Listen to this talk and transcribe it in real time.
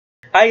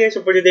Hi guys,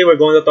 so for today we're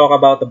going to talk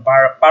about the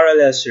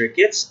parallel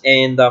circuits,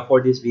 and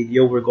for this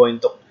video we're going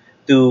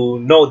to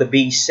know the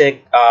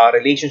basic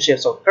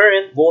relationships of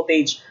current,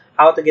 voltage,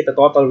 how to get the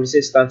total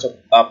resistance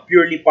of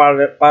purely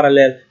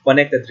parallel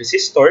connected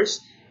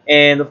resistors,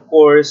 and of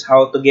course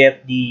how to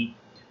get the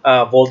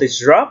voltage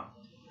drop,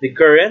 the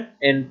current,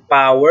 and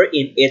power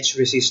in each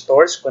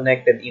resistors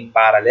connected in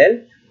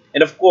parallel,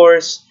 and of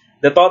course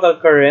the total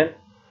current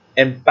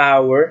and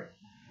power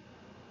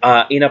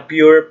in a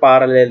pure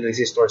parallel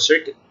resistor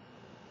circuit.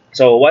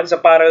 So, what is a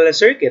parallel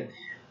circuit?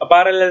 A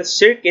parallel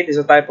circuit is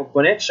a type of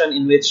connection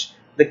in which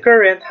the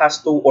current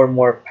has two or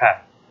more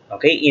paths.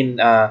 Okay,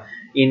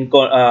 in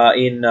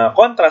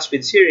contrast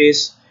with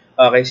series,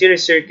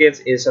 series circuits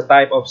is a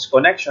type of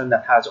connection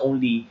that has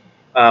only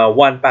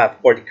one path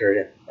for the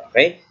current.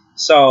 Okay,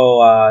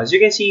 so as you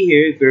can see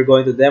here, if we're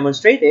going to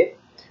demonstrate it,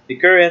 the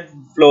current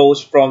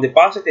flows from the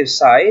positive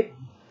side.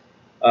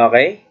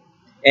 Okay,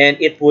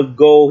 and it would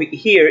go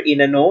here in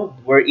a node,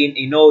 wherein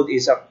a node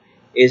is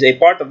a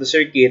part of the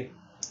circuit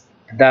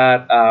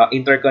that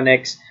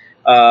interconnects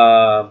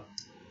uh,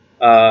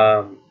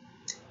 um,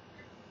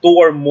 two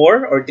or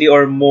more or three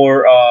or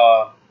more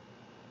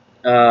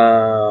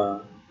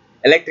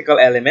electrical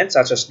elements,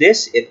 such as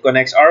this. It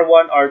connects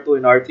R1, R2,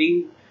 and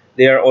R3.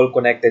 They are all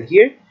connected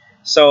here.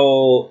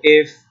 So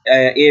if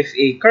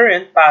a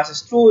current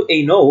passes through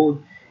a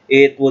node,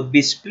 it would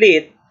be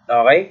split.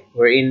 Okay,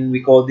 wherein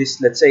we call this,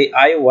 let's say,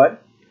 I1,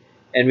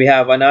 and we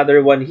have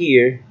another one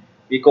here.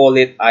 We call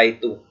it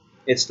I2.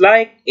 It's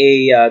like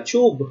a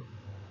tube.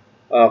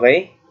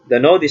 Okay, the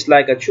node is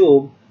like a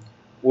tube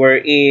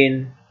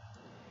wherein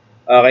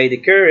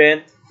the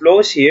current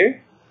flows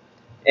here,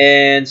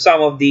 and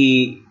some of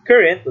the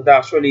current would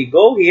actually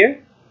go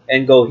here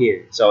and go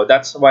here. So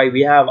that's why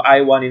we have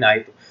I1 and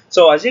I2.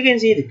 So as you can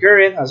see, the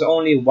current has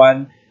only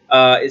one.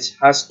 It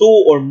has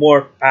two or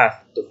more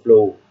paths to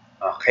flow.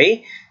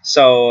 Okay,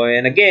 so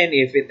and again,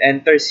 if it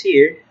enters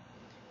here,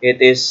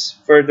 it is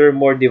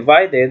furthermore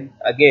divided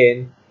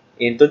again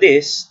into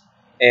this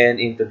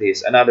and into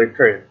this, another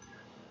current.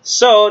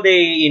 So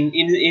they,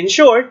 in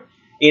short,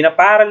 in a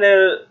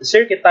parallel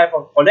circuit type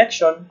of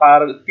connection,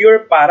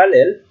 pure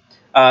parallel,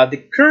 the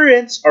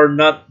currents are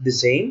not the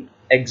same,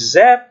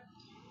 except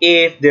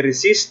if the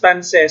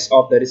resistances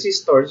of the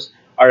resistors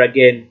are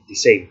again the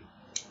same.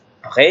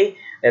 Okay,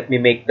 let me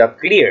make that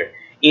clear.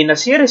 In a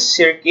series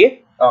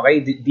circuit, okay,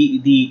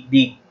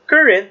 the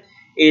current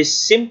is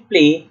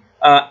simply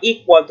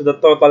equal to the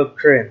total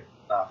current.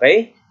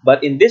 Okay,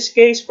 but in this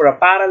case, for a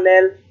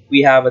parallel,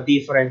 we have a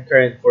different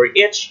current for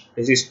each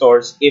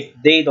resistors if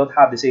they don't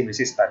have the same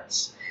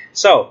resistance.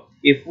 So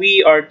if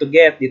we are to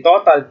get the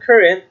total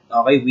current,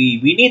 okay,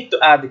 we need to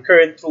add the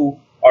current through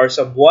R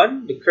sub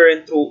 1, the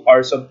current through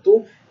R sub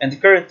 2, and the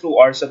current through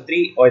R sub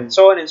 3, and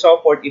so on and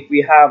so forth. If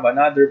we have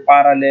another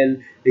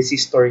parallel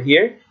resistor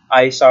here,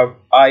 I sub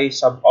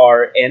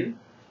Rn,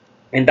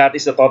 and that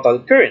is the total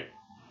current.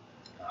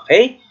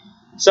 Okay,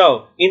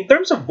 so in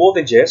terms of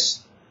voltages,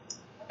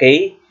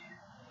 okay,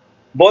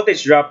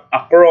 voltage drop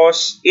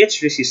across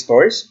each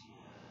resistors.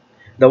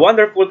 The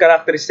wonderful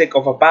characteristic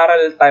of a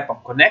parallel type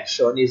of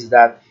connection is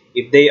that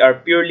if they are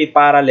purely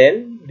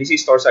parallel,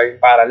 resistors are in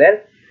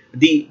parallel,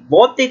 the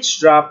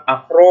voltage drop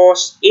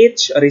across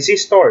each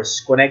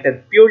resistors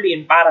connected purely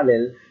in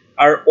parallel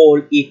are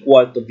all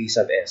equal to V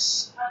sub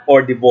S,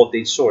 or the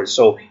voltage source.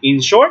 So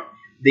in short,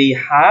 they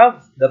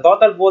have the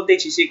total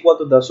voltage is equal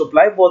to the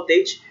supply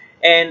voltage,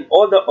 and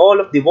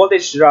all of the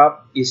voltage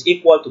drop is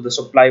equal to the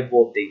supply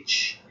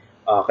voltage.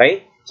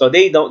 Okay, so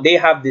they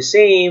have the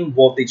same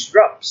voltage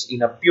drops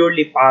in a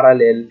purely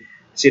parallel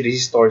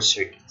resistor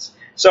circuits.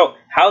 So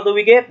how do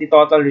we get the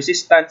total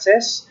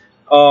resistances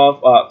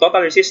of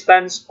total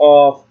resistance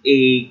of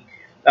a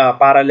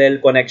parallel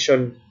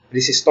connection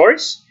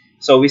resistors?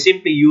 So we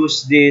simply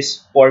use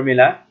this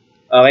formula.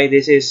 Okay,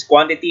 this is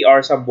quantity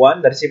R sub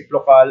 1, the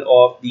reciprocal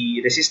of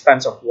the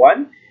resistance of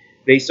 1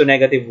 raised to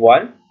negative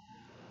 1,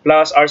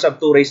 plus R sub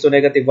 2 raised to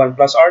negative 1,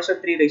 plus R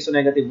sub 3 raised to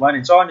negative 1,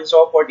 and so on and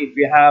so forth. If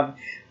we have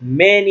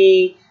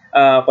many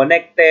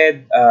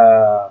connected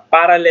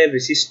parallel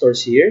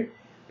resistors here,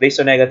 raised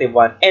to negative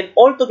 1, and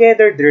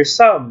altogether their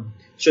sum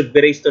should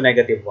be raised to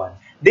negative 1.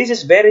 This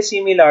is very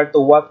similar to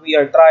what we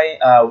are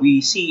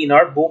we see in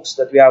our books,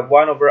 that we have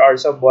 1 over R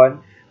sub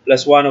 1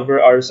 plus 1 over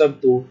R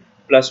sub 2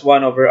 plus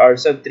 1 over R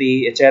sub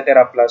 3,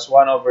 etc. plus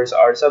 1 over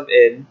R sub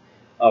n,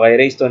 okay,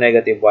 raised to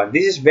negative 1.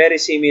 This is very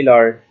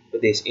similar to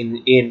this.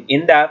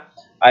 In that,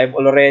 I've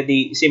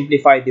already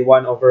simplified the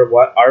 1 over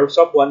R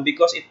sub 1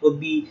 because it would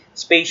be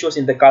spacious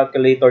in the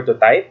calculator to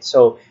type.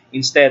 So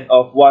instead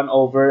of 1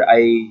 over,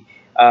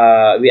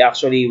 we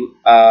actually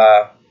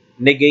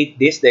negate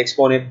this, the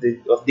exponent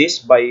of this,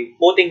 by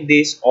putting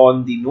this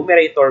on the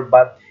numerator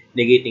but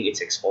negating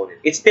its exponent.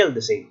 It's still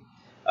the same.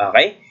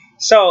 Okay?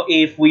 So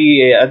if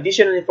we,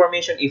 additional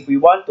information, if we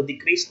want to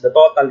decrease the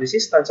total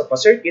resistance of a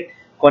circuit,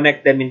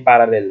 connect them in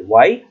parallel.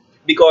 Why?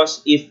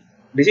 Because if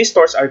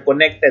resistors are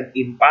connected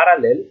in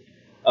parallel,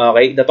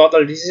 okay, the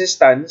total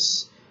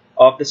resistance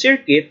of the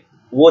circuit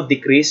would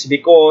decrease,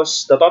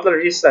 because the total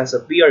resistance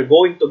that we are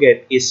going to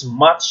get is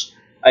much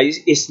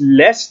is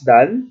less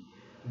than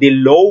the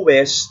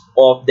lowest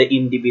of the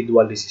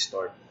individual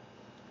resistor.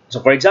 So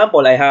for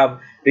example, I have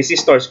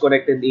resistors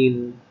connected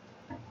in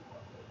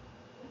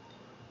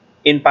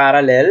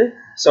parallel.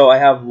 So I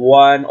have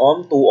 1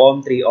 ohm, 2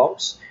 ohm, 3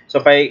 ohms.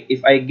 So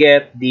if I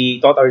get the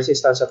total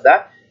resistance of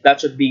that, that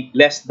should be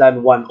less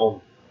than 1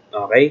 ohm.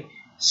 Okay?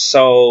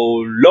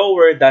 So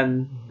lower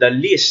than the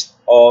least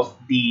of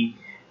the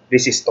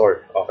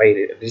resistor.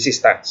 Okay?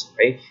 Resistance.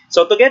 Okay?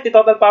 So to get the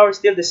total power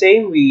still the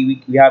same,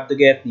 we have to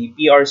get the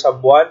PR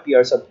sub 1,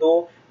 PR sub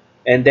 2,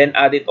 and then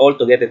add it all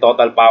to get the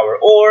total power.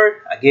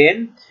 Or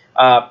again,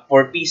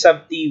 for P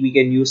sub T, we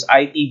can use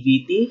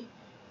ITVT,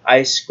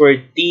 I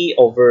squared T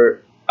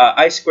over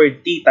I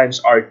squared T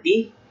times RT,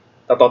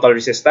 the total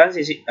resistance,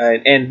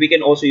 and we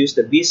can also use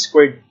the V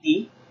squared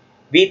T,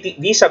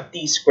 V sub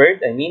T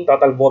squared, I mean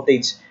total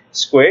voltage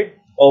squared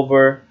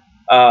over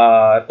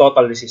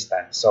total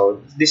resistance.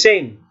 So the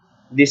same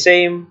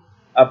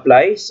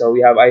applies. So we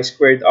have I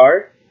squared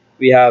R,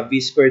 we have V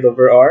squared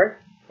over R.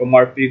 From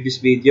our previous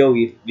video,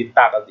 we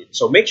tackled it.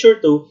 So make sure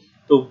to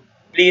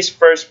please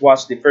first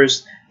watch the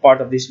first part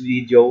of this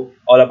video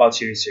all about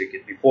series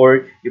circuit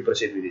before you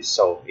proceed with this.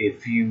 So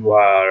if you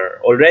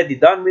are already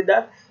done with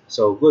that,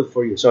 so good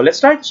for you. So let's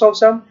try to solve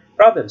some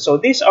problems. So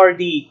these are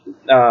the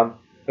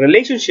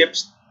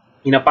relationships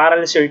in a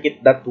parallel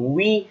circuit that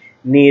we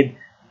need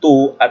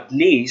to at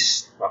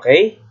least,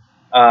 okay,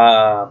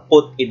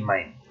 put in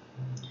mind.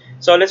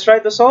 So let's try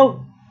to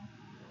solve.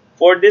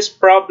 For this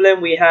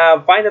problem, we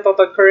have find the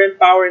total current,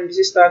 power, and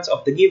resistance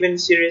of the given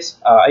series.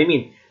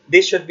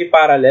 This should be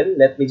parallel.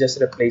 Let me just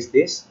replace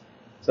this.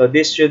 So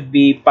this should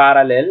be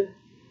parallel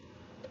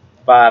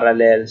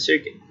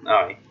circuit.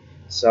 Okay.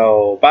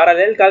 So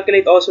parallel,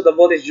 calculate also the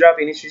voltage drop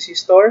in each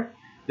resistor,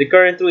 the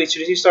current to each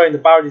resistor, and the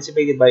power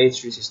dissipated by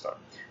each resistor.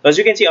 So as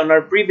you can see on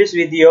our previous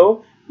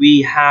video,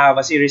 we have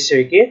a series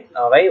circuit,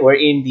 okay,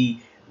 wherein the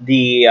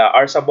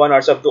R sub 1,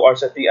 R sub 2, R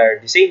sub 3 are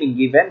the same in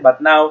given,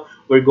 but now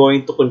we're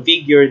going to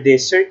configure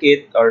this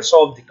circuit or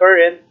solve the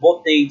current,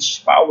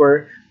 voltage,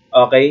 power,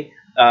 okay,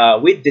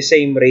 with the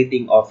same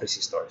rating of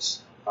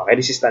resistors, okay,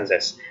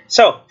 resistances.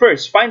 So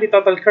first, find the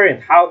total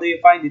current. How do you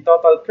find the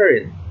total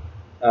current?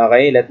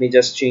 Okay, let me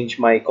just change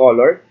my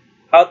color.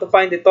 How to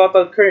find the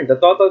total current? The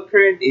total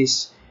current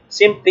is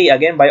simply,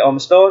 again, by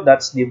Ohm's law,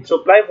 that's the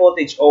supply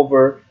voltage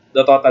over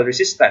the total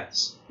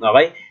resistance.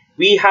 Okay,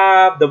 we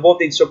have the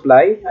voltage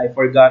supply. I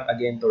forgot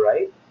again to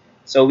write.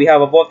 So we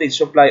have a voltage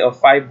supply of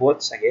 5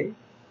 volts again.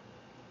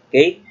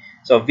 Okay,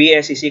 so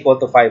Vs is equal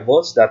to 5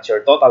 volts. That's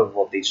your total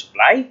voltage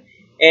supply.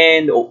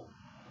 And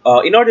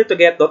in order to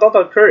get the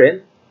total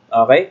current,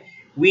 okay,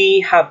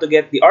 we have to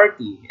get the RT.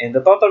 And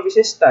the total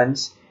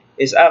resistance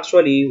is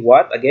actually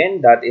what?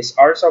 Again, that is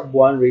R sub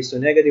 1 raised to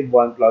negative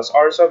 1 plus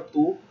R sub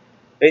 2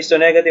 raised to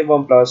negative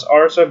 1 plus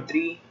R sub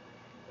 3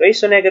 raised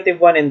to negative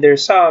 1, and their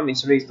sum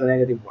is raised to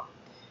negative 1.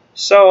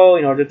 So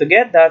in order to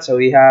get that, so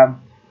we have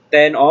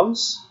 10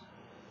 ohms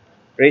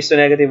raised to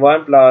negative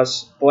 1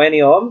 plus 20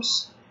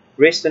 ohms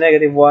raised to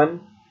negative 1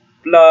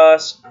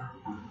 plus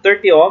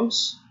 30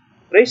 ohms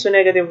raised to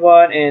negative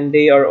 1, and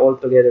they are all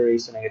together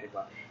raised to negative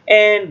 1.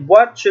 And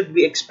what should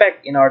we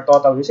expect in our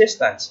total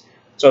resistance?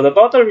 So the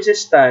total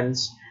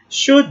resistance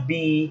should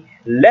be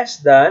less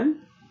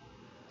than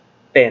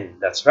 10.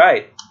 That's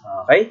right.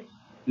 Okay?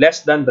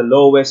 Less than the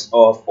lowest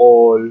of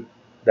all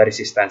the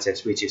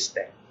resistances, which is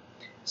 10.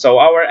 So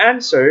our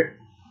answer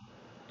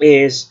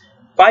is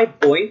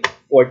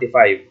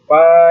 5.45.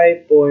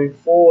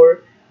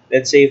 5.4,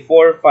 let's say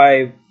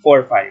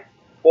 4545.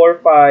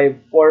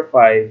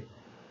 4545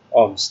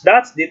 ohms.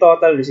 That's the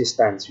total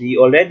resistance. We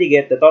already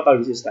get the total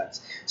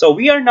resistance. So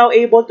we are now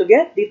able to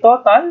get the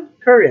total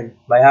current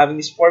by having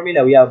this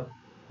formula. We have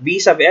V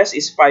sub S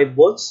is 5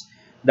 volts.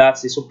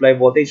 That's the supply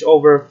voltage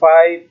over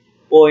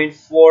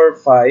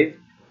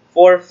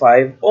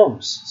 5.4545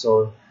 ohms.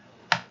 So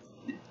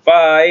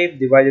 5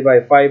 divided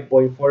by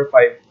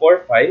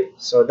 5.4545.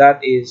 So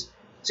that is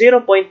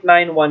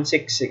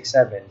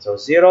 0.91667. So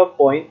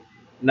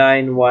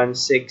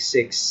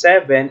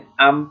 0.91667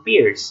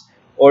 amperes.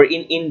 Or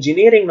in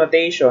engineering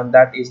notation,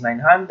 that is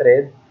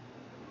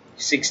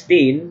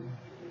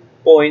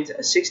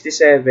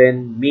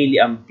 916.67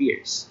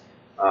 milliamperes.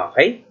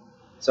 Okay?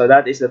 So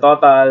that is the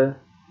total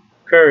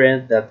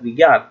current that we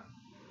got.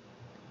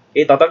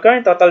 Okay, total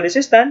current, total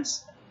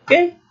resistance.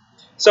 Okay?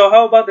 So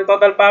how about the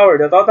total power?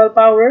 The total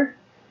power,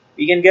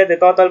 we can get the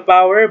total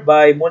power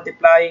by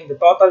multiplying the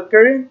total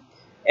current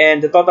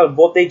and the total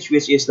voltage,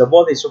 which is the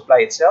voltage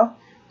supply itself.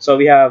 So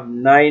we have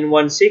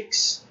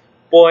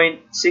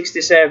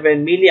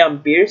 916.67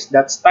 milliamperes.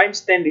 That's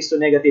times 10 raised to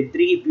negative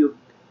 3.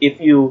 If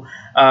you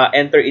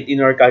enter it in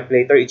your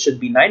calculator, it should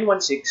be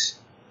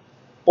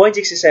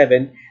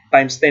 916.67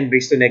 times 10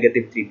 raised to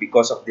negative 3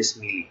 because of this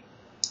milli.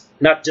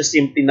 Not just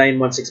simply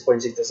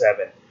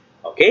 916.67.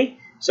 Okay?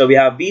 So we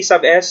have V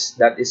sub S,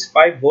 that is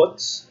 5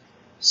 volts.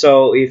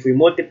 So if we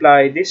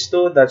multiply this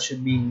two, that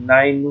should be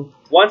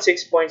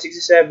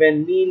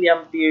 916.67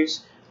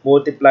 milliamperes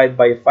multiplied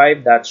by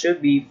 5. That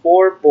should be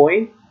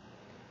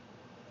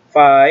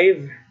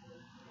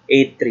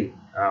 4.583.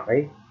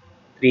 Okay?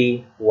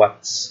 3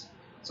 watts.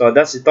 So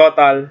that's the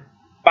total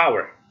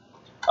power.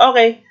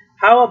 Okay,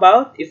 how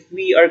about if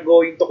we are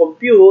going to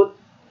compute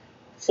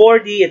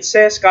 4D, it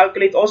says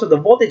calculate also the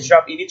voltage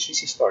drop in each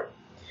resistor.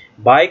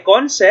 By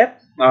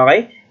concept,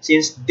 okay,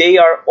 since they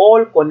are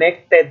all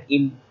connected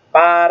in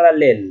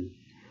parallel,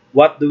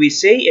 what do we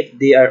say if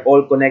they are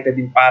all connected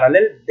in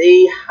parallel?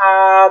 They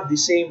have the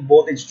same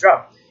voltage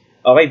drop.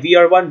 Okay,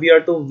 VR1,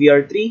 VR2,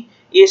 VR3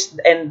 is,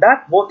 and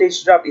that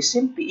voltage drop is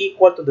simply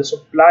equal to the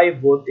supply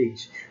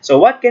voltage. So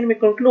what can we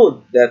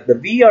conclude? That the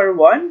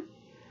VR1,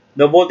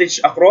 the voltage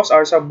across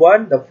R sub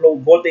 1, the flow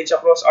voltage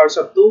across R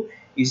sub 2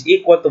 is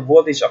equal to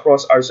voltage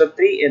across R sub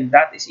 3, and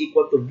that is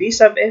equal to V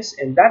sub S,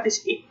 and that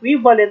is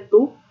equivalent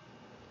to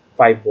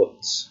 5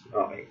 volts.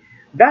 Okay,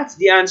 that's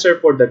the answer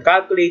for the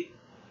calculate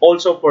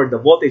also for the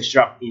voltage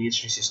drop in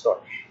each resistor.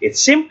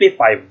 It's simply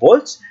 5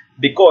 volts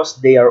because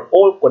they are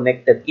all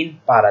connected in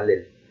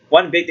parallel.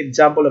 One great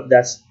example of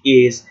that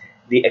is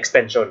the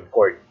extension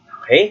cord.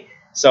 Okay,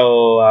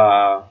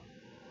 so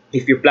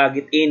if you plug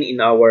it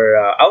in our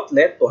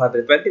outlet,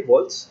 220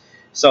 volts,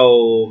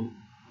 so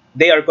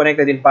they are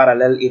connected in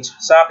parallel. Each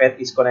socket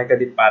is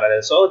connected in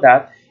parallel so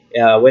that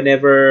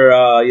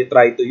whenever you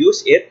try to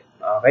use it,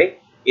 okay,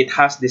 it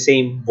has the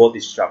same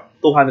voltage drop,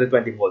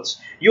 220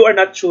 volts. You are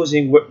not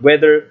choosing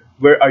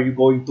where are you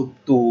going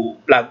to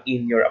plug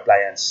in your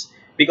appliance,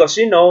 because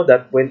you know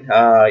that when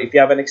if you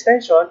have an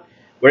extension,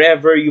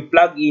 wherever you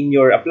plug in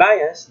your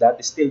appliance, that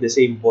is still the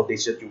same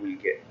voltage that you will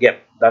get.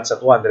 That's at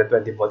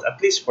 220 volts,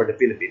 at least for the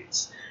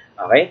Philippines.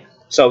 Okay,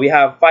 so we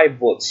have 5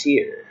 volts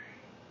here.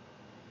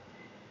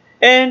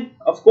 And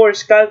of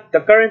course,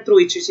 the current through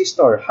each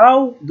resistor.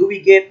 How do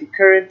we get the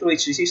current through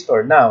each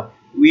resistor? Now,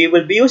 we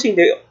will be using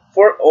the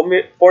 4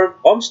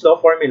 Ohm's law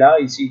formula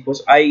is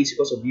equals I is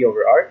equals to V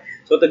over R.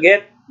 So to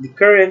get the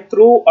current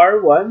through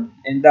R1,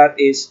 and that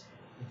is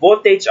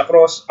voltage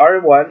across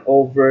R1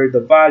 over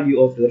the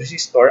value of the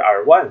resistor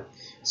R1.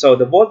 So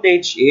the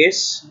voltage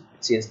is,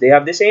 since they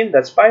have the same,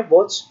 that's 5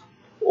 volts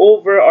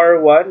over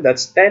R1,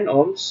 that's 10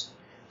 ohms.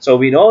 So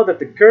we know that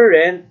the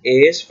current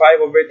is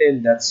 5 over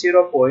 10, that's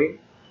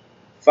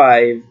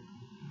 0.5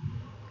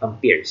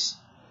 amperes.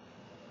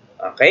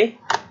 Okay,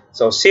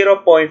 so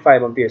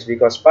 0.5 amperes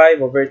because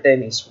 5 over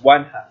 10 is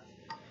 1/2.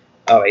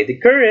 Okay, the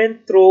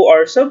current through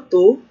R sub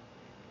 2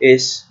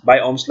 is by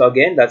Ohm's law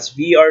again, that's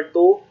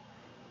VR2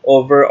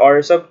 over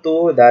R sub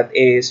 2, that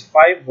is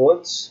 5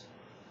 volts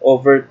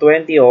over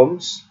 20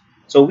 ohms.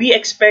 So we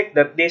expect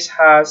that this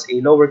has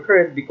a lower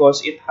current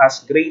because it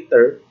has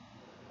greater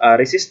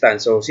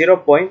resistance, so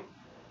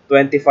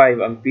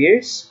 0.25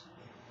 amperes.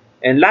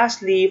 And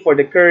lastly, for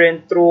the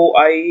current through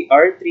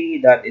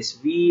IR3, that is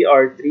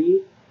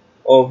VR3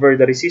 over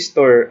the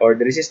resistor or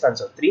the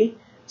resistance of 3.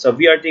 So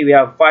VR3, we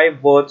have 5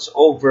 volts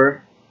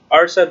over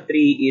R sub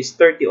 3 is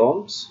 30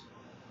 ohms.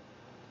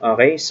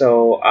 Okay,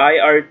 so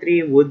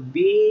IR3 would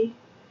be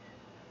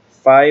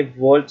 5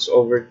 volts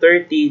over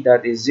 30,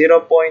 that is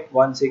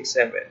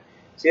 0.167.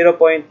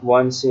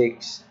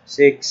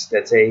 0.166,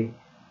 let's say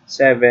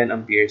 7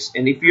 amperes.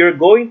 And if you're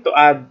going to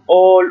add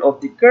all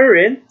of the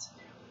current,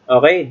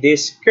 okay,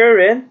 this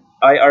current,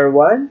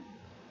 IR1,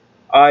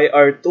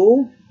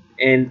 IR2,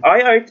 and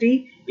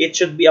IR3, it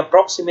should be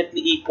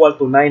approximately equal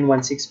to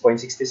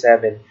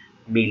 916.67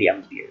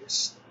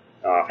 milliamperes.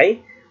 Okay?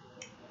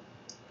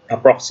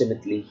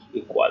 Approximately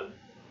equal.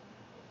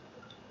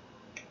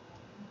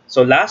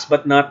 So last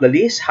but not the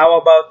least, how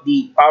about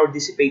the power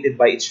dissipated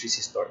by each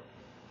resistor?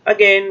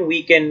 Again,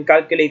 we can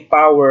calculate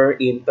power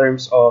in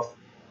terms of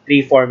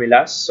 3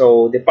 formulas.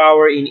 So the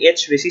power in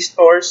each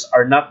resistors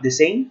are not the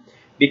same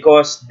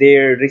because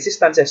their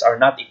resistances are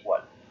not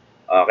equal.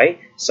 Okay,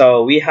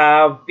 so we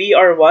have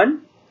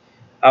PR1.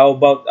 How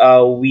about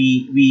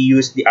we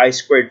use the I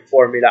squared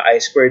formula, I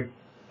squared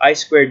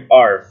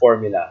R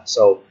formula.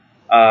 So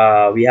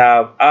we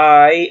have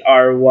I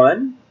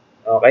R1,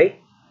 okay,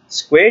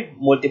 squared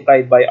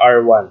multiplied by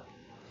R1.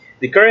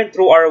 The current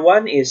through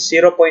R1 is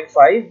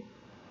 0.5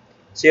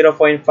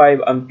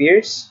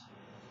 amperes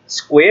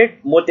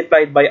squared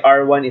multiplied by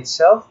R1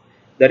 itself.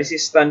 The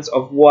resistance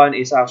of 1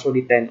 is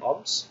actually 10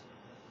 ohms.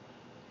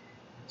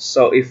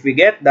 So if we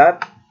get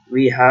that,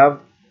 we have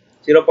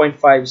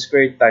 0.5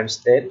 squared times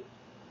 10.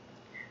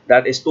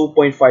 That is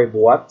 2.5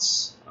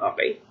 watts.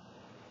 Okay.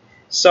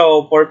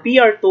 So for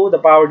PR2, the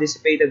power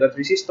dissipated at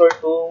resistor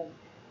 2,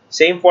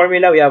 same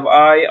formula. We have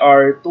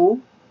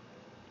IR2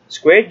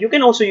 squared. You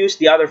can also use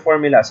the other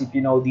formulas if you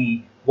know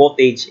the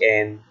voltage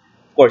and,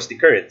 of course, the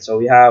current. So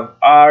we have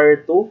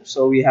R2.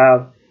 So we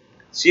have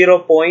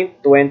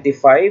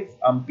 0.25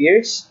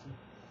 amperes.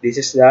 This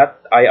is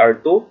that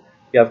IR2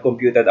 we have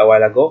computed a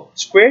while ago.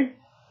 Squared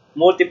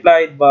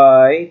multiplied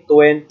by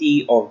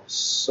 20 ohms.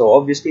 So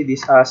obviously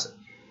this has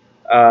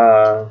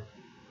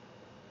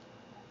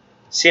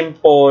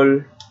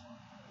simple,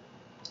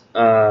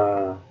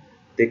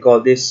 they call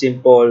this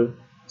simple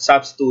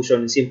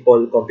substitution,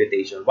 simple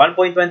computation.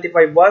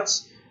 1.25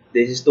 watts,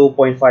 this is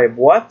 2.5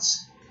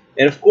 watts.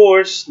 And of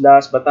course,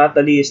 last but not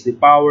the least, the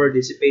power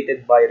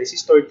dissipated by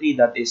resistor 3,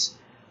 that is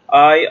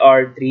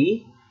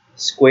IR3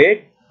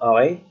 squared,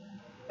 okay,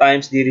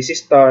 times the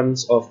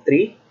resistance of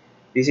 3,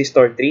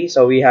 resistor 3.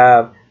 So we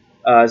have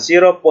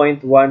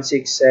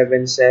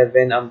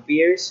 0.1677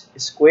 amperes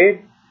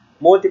squared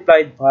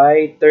multiplied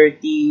by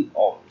 30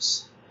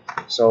 ohms.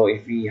 So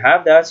if we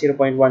have that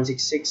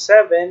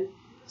 0.1667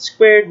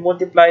 squared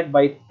multiplied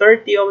by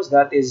 30 ohms,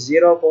 that is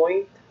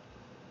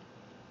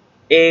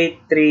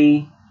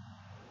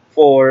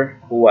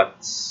 0.834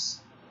 watts.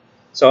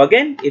 So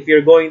again, if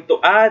you're going to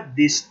add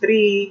these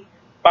three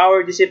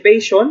power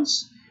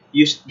dissipations,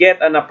 you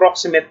get an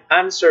approximate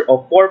answer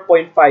of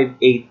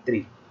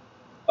 4.583,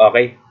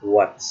 okay,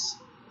 watts.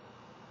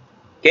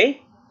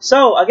 Okay,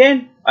 so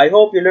again, I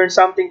hope you learned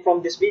something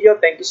from this video.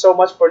 Thank you so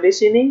much for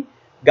listening.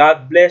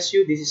 God bless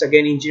you. This is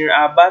again Engineer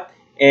Abat,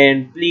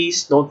 and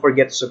please don't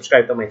forget to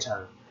subscribe to my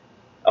channel.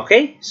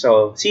 Okay,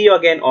 so see you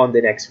again on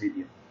the next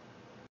video.